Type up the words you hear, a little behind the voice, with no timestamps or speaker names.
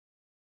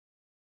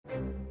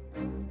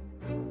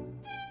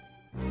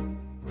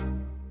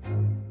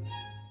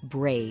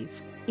brave,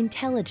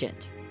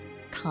 intelligent,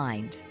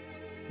 kind,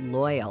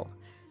 loyal.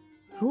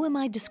 Who am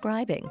I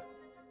describing?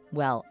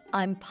 Well,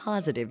 I'm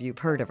positive you've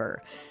heard of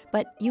her,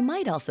 but you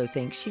might also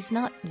think she's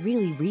not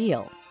really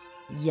real.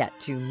 Yet,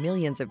 to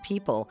millions of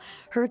people,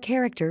 her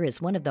character is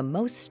one of the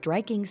most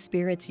striking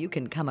spirits you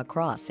can come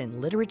across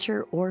in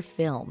literature or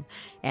film,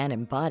 and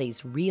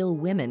embodies real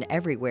women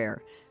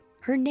everywhere.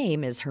 Her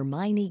name is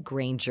Hermione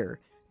Granger,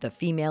 the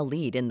female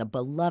lead in the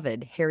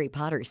beloved Harry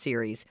Potter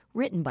series,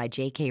 written by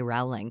J.K.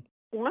 Rowling.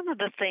 One of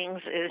the things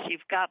is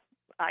you've got,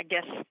 I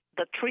guess,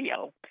 the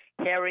trio,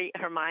 Harry,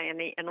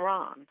 Hermione, and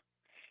Ron.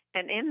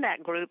 And in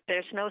that group,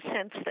 there's no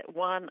sense that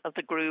one of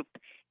the group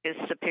is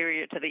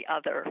superior to the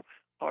other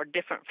or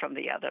different from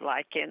the other.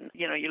 Like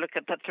you look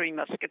at the Three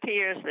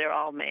Musketeers, they're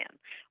all men.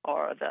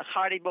 Or the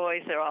Hardy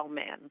Boys, they're all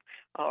men.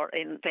 Or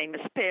in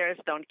famous pairs,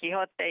 Don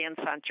Quixote and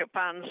Sancho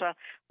Panza,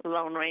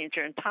 Lone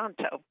Ranger and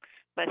Tonto.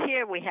 But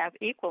here we have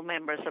equal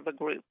members of a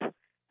group.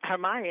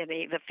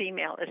 Hermione, the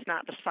female, is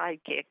not the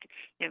sidekick.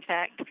 In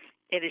fact,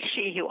 it is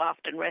she who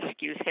often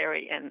rescues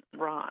Harry and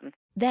Ron.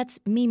 That's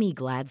Mimi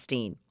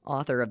Gladstein,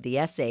 author of the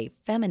essay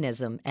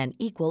Feminism and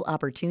Equal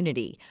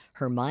Opportunity,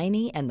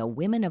 Hermione and the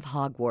Women of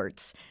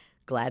Hogwarts.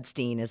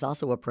 Gladstein is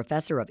also a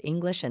professor of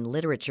English and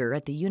literature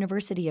at the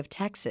University of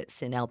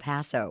Texas in El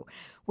Paso,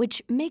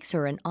 which makes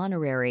her an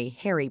honorary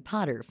Harry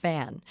Potter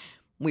fan.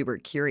 We were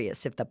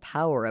curious if the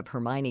power of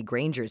Hermione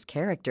Granger's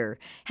character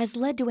has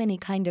led to any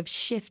kind of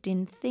shift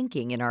in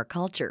thinking in our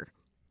culture.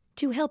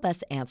 To help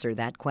us answer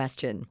that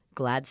question,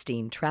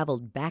 Gladstein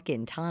traveled back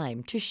in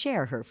time to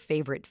share her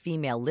favorite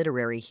female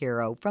literary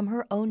hero from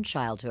her own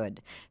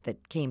childhood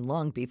that came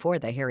long before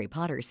the Harry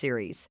Potter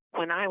series.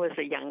 When I was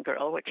a young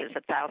girl, which is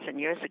 1,000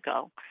 years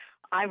ago,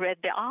 I read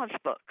the Oz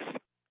books.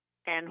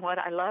 And what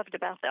I loved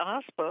about the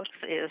Oz books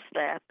is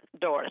that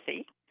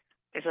Dorothy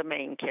is a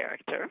main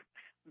character,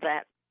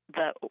 that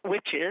the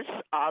witches,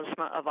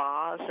 Ozma of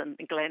Oz and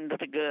Glinda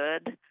the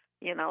Good,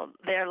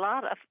 there are a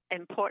lot of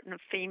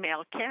important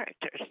female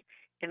characters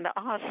in the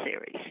Oz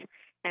series.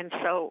 And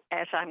so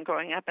as I'm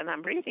growing up and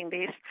I'm reading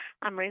these,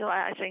 I'm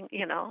realizing,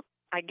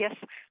 I guess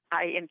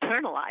I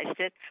internalized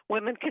it.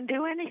 Women can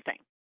do anything.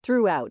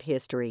 Throughout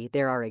history,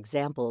 there are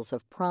examples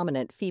of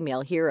prominent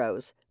female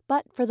heroes.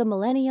 But for the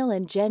Millennial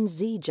and Gen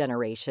Z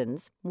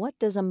generations, what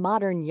does a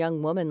modern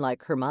young woman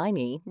like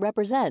Hermione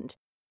represent?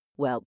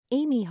 Well,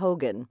 Amy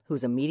Hogan,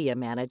 who's a media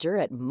manager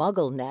at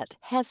MuggleNet,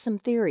 has some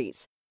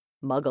theories.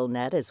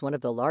 MuggleNet is one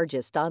of the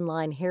largest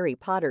online Harry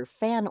Potter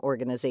fan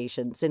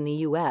organizations in the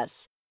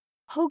U.S.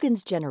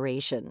 Hogan's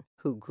generation,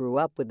 who grew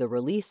up with the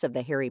release of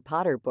the Harry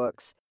Potter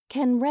books,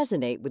 can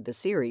resonate with the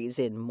series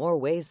in more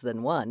ways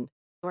than one.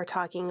 We're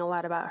talking a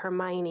lot about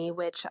Hermione,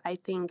 which I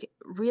think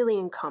really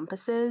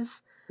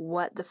encompasses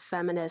what the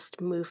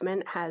feminist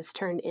movement has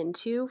turned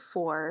into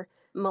for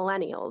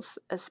millennials,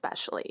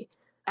 especially.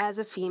 As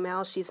a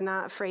female, she's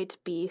not afraid to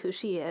be who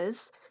she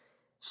is.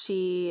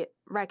 She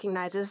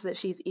recognizes that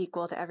she's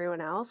equal to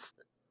everyone else.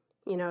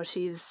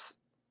 She's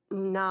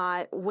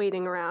not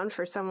waiting around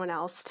for someone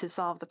else to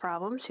solve the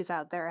problem. She's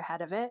out there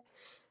ahead of it.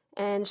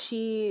 And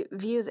she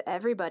views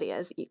everybody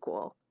as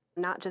equal,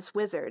 not just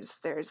wizards.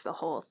 There's the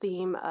whole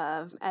theme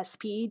of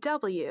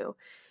SPEW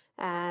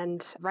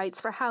and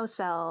rights for house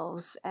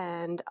elves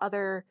and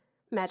other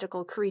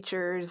magical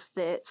creatures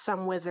that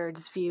some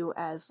wizards view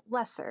as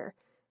lesser.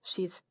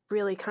 She's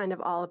really kind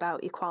of all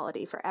about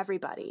equality for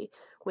everybody,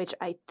 which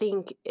I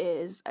think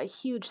is a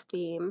huge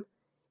theme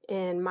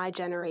in my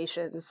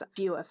generation's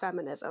view of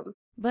feminism.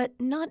 But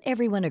not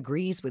everyone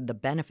agrees with the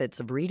benefits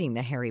of reading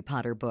the Harry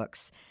Potter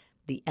books.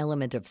 The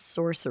element of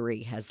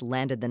sorcery has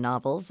landed the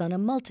novels on a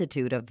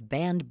multitude of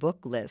banned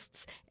book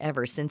lists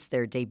ever since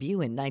their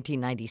debut in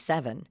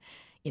 1997.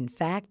 In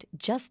fact,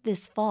 just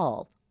this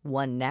fall,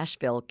 one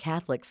Nashville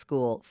Catholic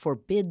school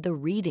forbid the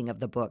reading of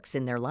the books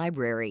in their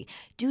library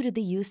due to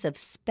the use of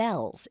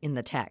spells in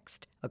the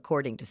text,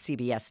 according to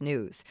CBS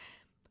News.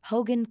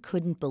 Hogan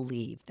couldn't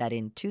believe that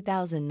in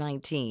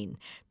 2019,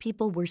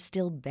 people were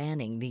still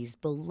banning these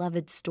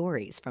beloved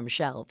stories from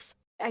shelves.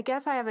 I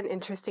guess I have an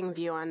interesting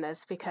view on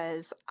this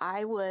because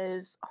I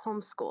was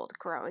homeschooled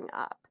growing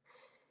up,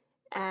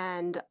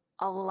 and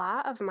a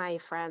lot of my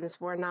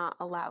friends were not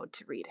allowed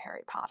to read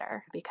Harry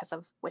Potter because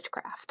of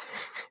witchcraft.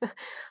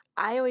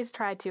 I always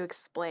tried to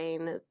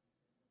explain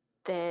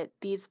that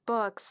these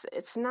books,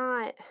 it's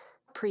not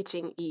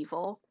preaching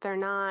evil. They're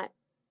not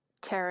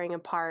tearing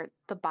apart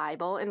the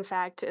Bible. In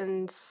fact,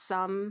 in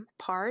some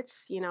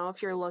parts,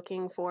 if you're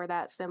looking for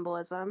that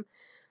symbolism,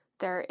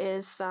 there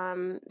is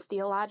some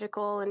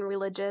theological and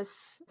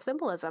religious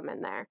symbolism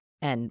in there.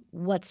 And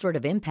what sort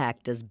of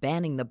impact does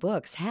banning the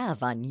books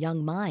have on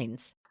young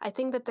minds? I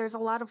think that there's a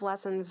lot of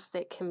lessons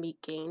that can be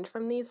gained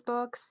from these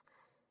books,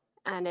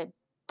 and it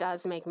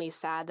does make me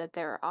sad that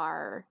there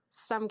are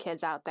some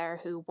kids out there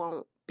who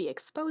won't be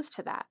exposed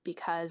to that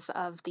because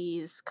of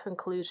these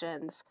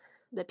conclusions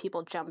that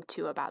people jump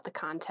to about the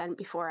content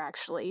before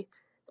actually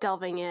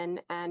delving in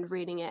and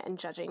reading it and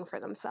judging for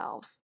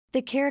themselves.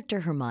 The character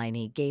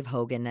Hermione gave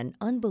Hogan an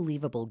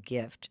unbelievable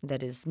gift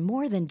that is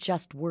more than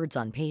just words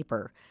on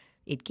paper.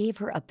 It gave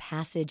her a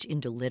passage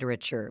into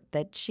literature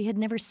that she had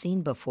never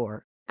seen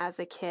before. As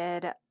a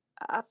kid,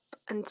 up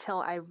until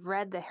I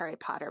read the Harry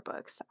Potter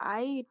books,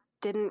 I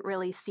didn't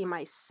really see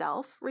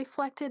myself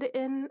reflected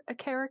in a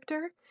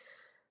character.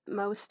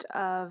 Most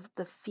of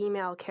the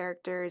female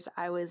characters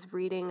I was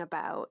reading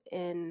about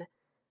in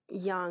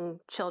young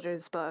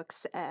children's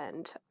books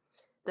and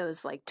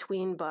those like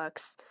tween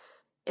books,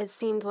 it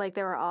seemed like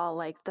they were all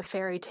like the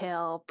fairy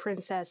tale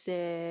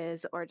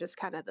princesses or just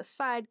kind of the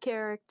side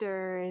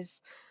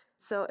characters.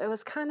 So it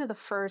was kind of the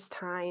first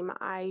time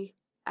I,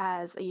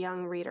 as a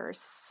young reader,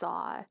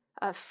 saw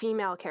a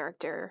female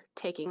character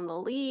taking the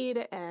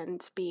lead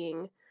and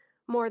being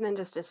more than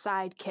just a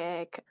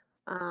sidekick.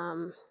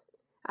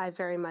 I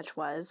very much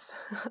was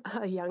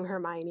a young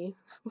Hermione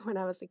when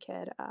I was a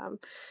kid.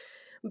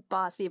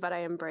 Bossy, but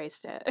I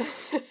embraced it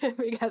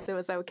because it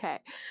was okay.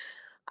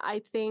 I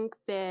think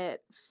that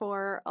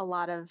for a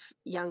lot of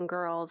young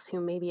girls who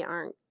maybe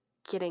aren't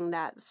getting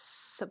that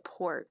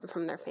support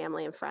from their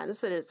family and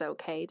friends, that it's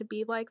okay to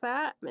be like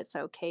that. It's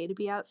okay to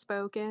be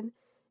outspoken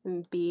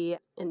and be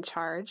in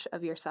charge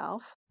of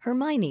yourself.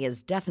 Hermione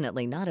is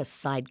definitely not a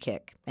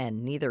sidekick,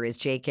 and neither is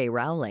J.K.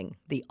 Rowling,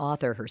 the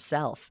author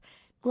herself.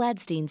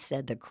 Gladstein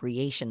said the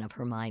creation of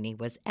Hermione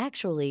was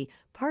actually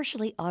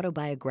partially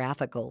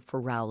autobiographical for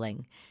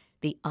Rowling.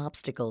 The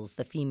obstacles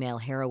the female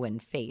heroine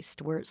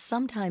faced were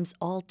sometimes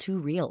all too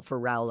real for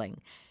Rowling.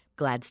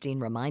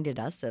 Gladstein reminded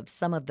us of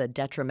some of the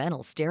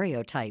detrimental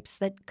stereotypes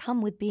that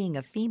come with being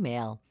a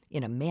female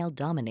in a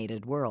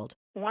male-dominated world.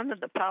 One of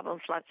the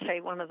problems, let's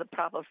say one of the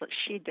problems that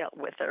she dealt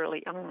with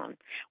early on,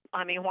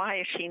 I mean,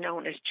 why is she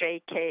known as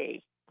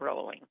J.K.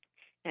 Rowling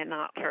and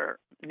not her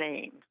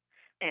name?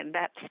 And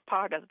that's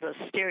part of the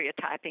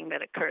stereotyping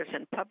that occurs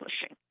in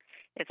publishing.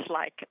 It's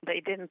like they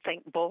didn't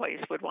think boys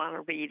would want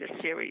to read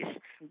a series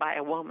by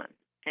a woman.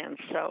 And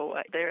so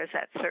there is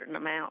that certain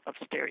amount of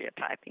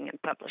stereotyping in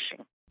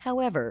publishing.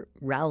 However,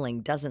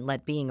 Rowling doesn't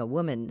let being a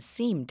woman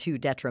seem too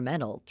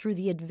detrimental through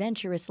the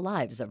adventurous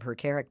lives of her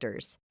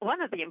characters.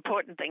 One of the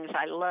important things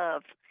I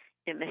love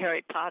in the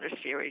Harry Potter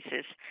series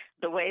is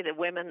the way the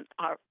women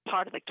are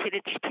part of the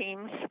Quidditch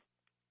teams.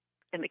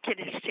 In the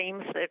Quidditch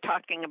teams, they're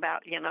talking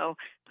about,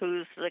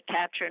 who's the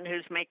catcher and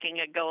who's making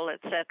a goal, et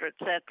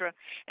cetera,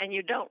 and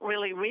you don't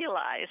really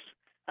realize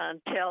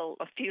until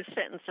a few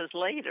sentences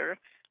later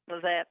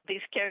that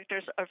these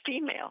characters are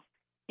female,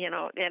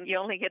 and you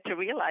only get to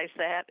realize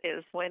that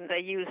is when they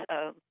use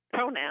a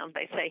pronoun.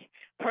 They say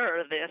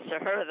her this or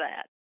her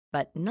that.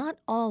 But not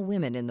all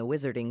women in the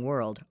wizarding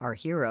world are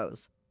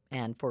heroes.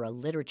 And for a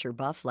literature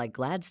buff like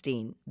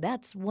Gladstein,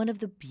 that's one of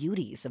the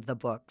beauties of the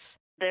books.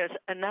 There's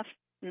enough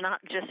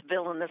not just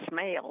villainous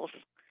males,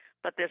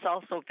 but there's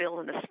also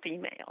villainous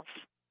females.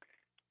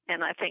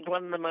 And I think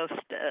one of the most,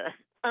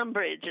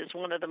 Umbridge is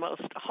one of the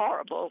most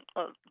horrible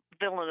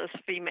villainous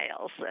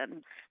females.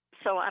 And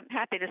so I'm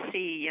happy to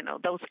see,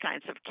 those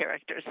kinds of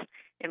characters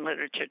in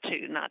literature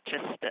too, not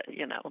just,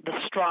 the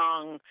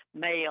strong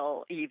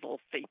male evil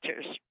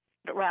features.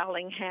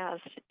 Rowling has,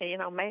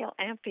 male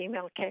and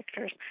female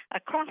characters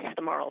across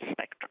the moral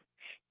spectrum.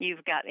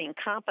 You've got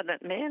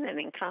incompetent men and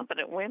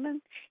incompetent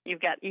women. You've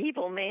got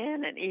evil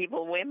men and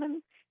evil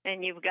women.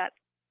 And you've got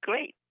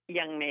great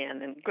young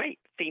men and great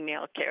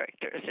female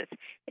characters.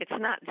 It's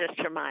not just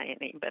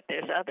Hermione, but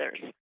there's others.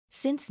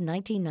 Since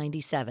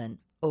 1997,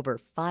 over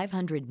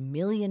 500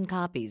 million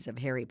copies of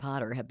Harry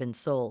Potter have been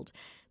sold.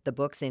 The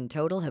books in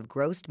total have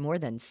grossed more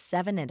than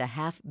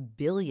 $7.5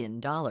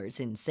 billion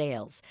in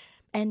sales.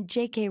 And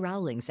J.K.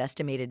 Rowling's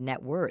estimated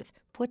net worth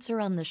puts her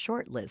on the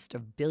short list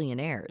of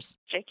billionaires.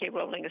 J.K.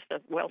 Rowling is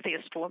the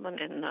wealthiest woman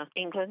in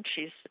England.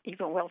 She's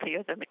even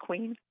wealthier than the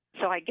Queen.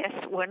 So I guess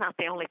we're not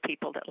the only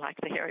people that like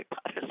the Harry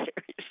Potter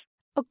series.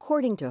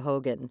 According to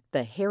Hogan,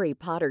 the Harry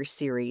Potter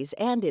series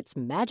and its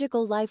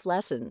magical life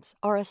lessons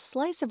are a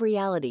slice of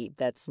reality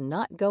that's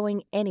not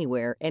going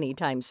anywhere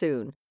anytime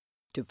soon.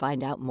 To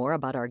find out more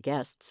about our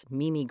guests,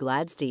 Mimi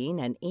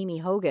Gladstein and Amy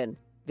Hogan,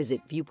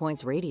 visit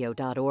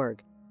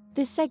viewpointsradio.org.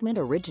 This segment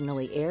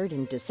originally aired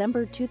in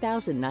December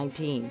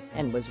 2019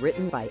 and was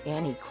written by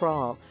Annie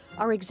Krall.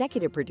 Our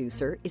executive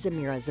producer is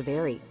Amira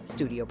Zaveri.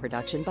 Studio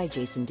production by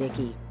Jason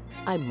Dickey.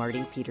 I'm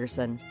Marty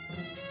Peterson.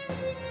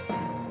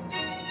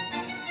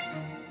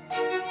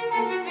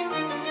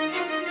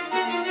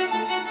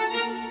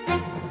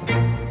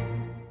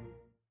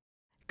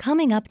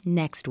 Coming up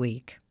next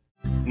week.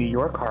 New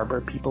York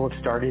Harbor, people have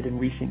started in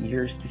recent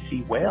years to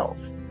see whales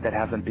that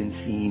haven't been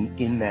seen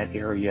in that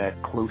area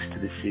close to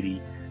the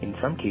city, in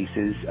some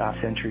cases a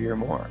century or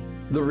more.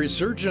 The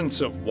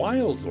resurgence of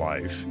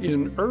wildlife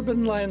in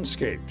urban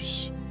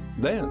landscapes.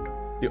 Then,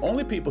 the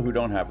only people who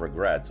don't have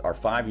regrets are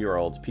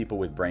 5-year-olds, people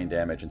with brain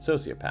damage, and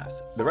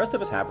sociopaths. The rest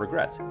of us have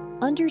regrets.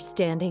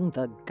 Understanding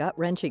the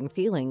gut-wrenching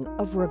feeling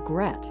of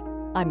regret.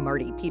 I'm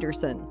Marty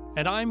Peterson.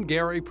 And I'm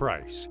Gary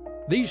Price.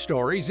 These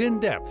stories in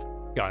depth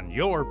on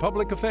your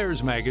public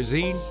affairs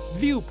magazine,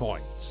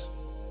 Viewpoints.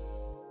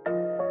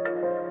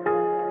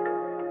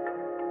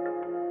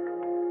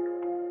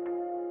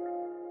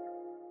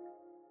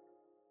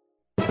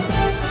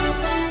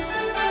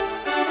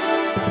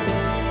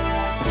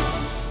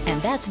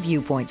 That's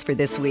Viewpoints for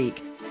this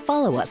week.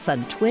 Follow us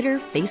on Twitter,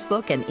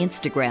 Facebook, and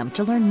Instagram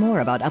to learn more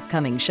about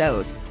upcoming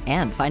shows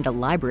and find a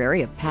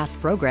library of past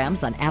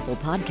programs on Apple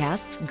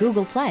Podcasts,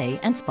 Google Play,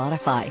 and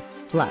Spotify.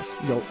 Plus,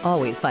 you'll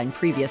always find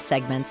previous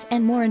segments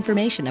and more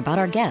information about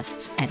our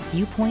guests at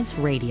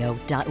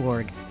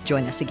viewpointsradio.org.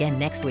 Join us again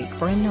next week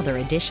for another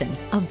edition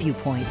of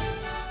Viewpoints.